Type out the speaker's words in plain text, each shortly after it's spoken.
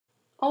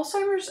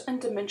Alzheimer's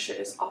and dementia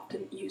is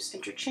often used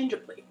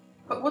interchangeably,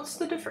 but what's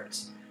the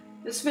difference?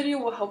 This video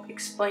will help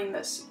explain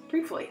this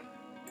briefly.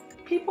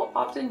 People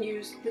often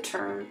use the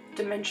term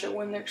dementia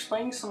when they're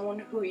explaining someone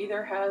who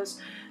either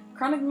has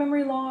chronic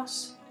memory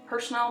loss,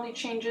 personality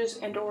changes,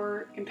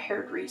 and/or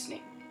impaired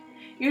reasoning.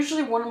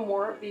 Usually one or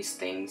more of these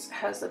things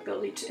has the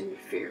ability to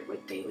interfere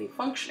with daily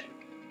functioning.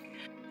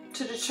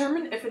 To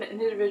determine if an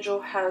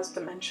individual has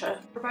dementia,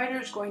 the provider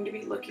is going to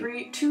be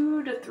looking at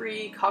 2 to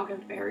 3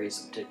 cognitive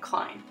areas of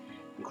decline,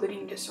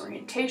 including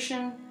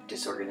disorientation,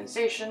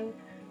 disorganization,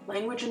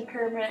 language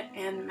impairment,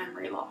 and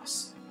memory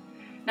loss.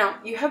 Now,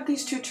 you have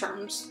these two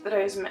terms that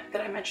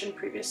I mentioned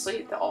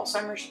previously, the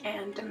Alzheimer's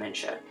and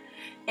dementia,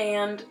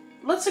 and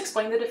let's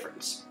explain the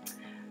difference.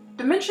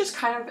 Dementia is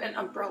kind of an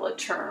umbrella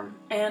term,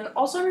 and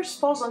Alzheimer's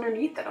falls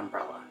underneath that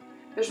umbrella.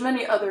 There's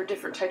many other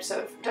different types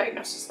of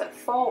diagnoses that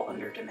fall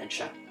under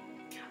dementia.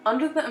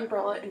 Under the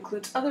umbrella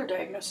includes other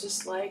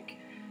diagnoses like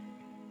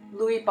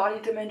Lewy body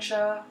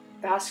dementia,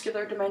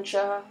 vascular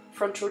dementia,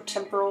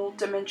 frontotemporal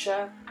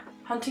dementia,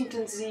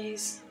 Huntington's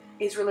disease,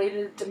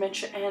 age-related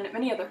dementia, and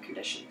many other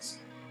conditions.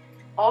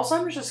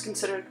 Alzheimer's is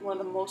considered one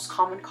of the most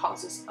common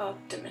causes of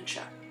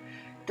dementia.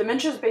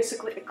 Dementia is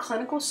basically a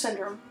clinical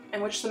syndrome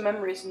in which the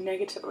memory is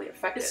negatively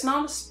affected. It's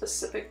not a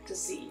specific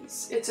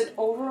disease. It's an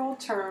overall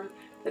term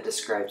that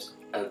describes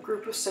a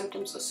group of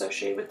symptoms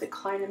associated with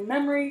decline in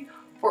memory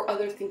or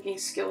other thinking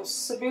skills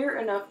severe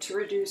enough to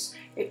reduce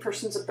a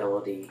person's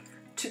ability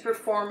to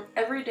perform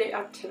everyday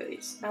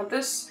activities. Now,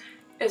 this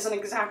is an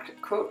exact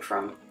quote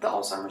from the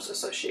Alzheimer's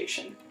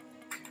Association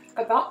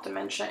about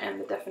dementia and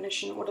the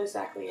definition, what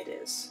exactly it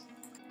is.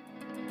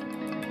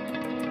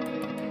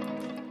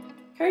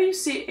 Here you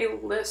see a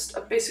list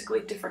of basically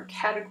different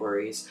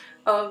categories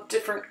of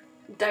different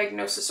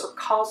diagnoses or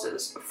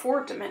causes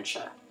for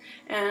dementia,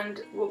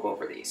 and we'll go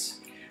over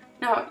these.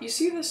 Now, you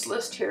see this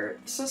list here.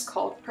 This is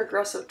called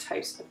progressive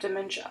types of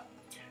dementia.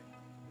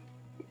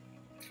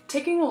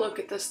 Taking a look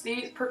at this,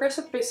 the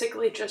progressive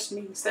basically just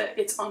means that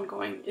it's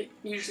ongoing. It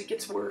usually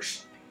gets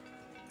worse,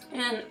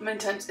 and many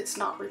times it's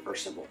not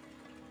reversible.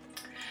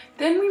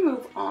 Then we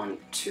move on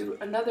to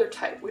another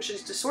type, which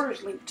is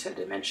disorders linked to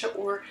dementia,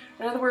 or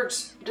in other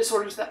words,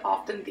 disorders that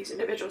often these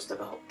individuals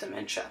develop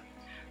dementia,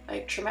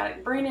 like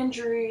traumatic brain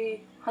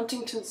injury,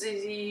 Huntington's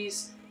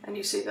disease, and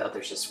you see the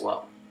others as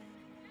well.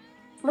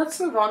 Let's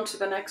move on to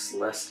the next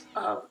list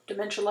of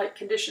dementia-like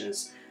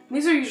conditions.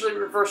 These are usually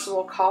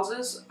reversible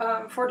causes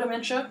for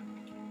dementia.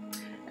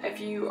 If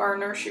you are a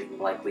nurse,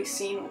 you've likely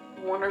seen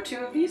one or two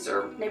of these,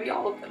 or maybe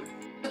all of them.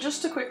 So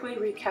just to quickly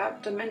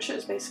recap, dementia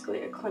is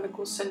basically a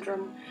clinical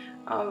syndrome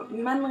of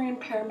memory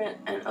impairment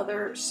and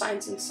other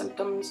signs and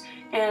symptoms,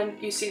 and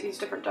you see these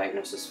different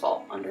diagnoses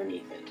fall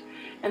underneath it.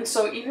 And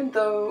so even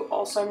though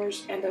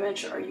Alzheimer's and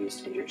dementia are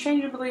used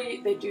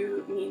interchangeably, they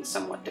do mean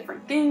somewhat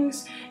different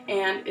things,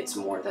 and it's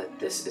more that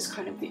this is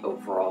kind of the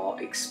overall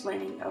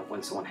explaining of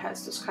when someone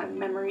has those kind of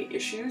memory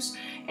issues,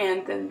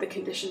 and then the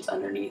conditions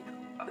underneath,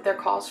 they're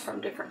caused from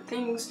different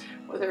things,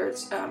 whether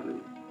it's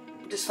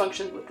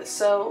dysfunctions with the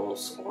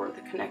cells or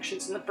the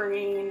connections in the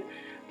brain,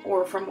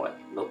 or from what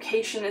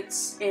location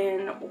it's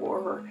in,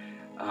 or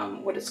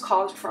what it's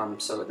caused from.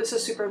 So this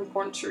is super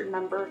important to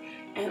remember,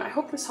 and I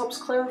hope this helps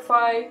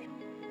clarify.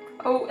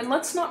 Oh, and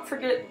let's not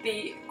forget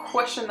the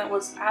question that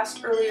was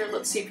asked earlier.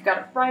 Let's see if you got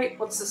it right.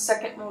 What's the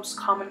second most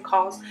common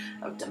cause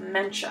of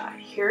dementia?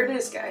 Here it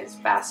is, guys,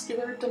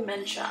 vascular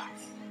dementia.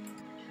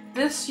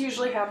 This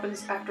usually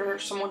happens after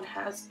someone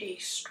has a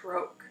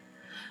stroke.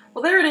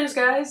 Well, there it is,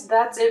 guys.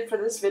 That's it for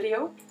this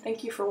video.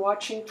 Thank you for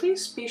watching.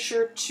 Please be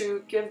sure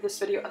to give this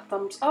video a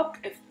thumbs up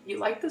if you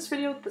like this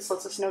video. This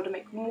lets us know to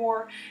make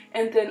more.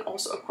 And then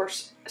also, of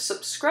course,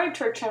 subscribe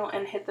to our channel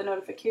and hit the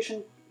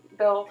notification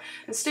bell.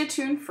 And stay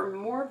tuned for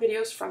more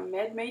videos from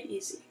Med Made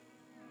Easy.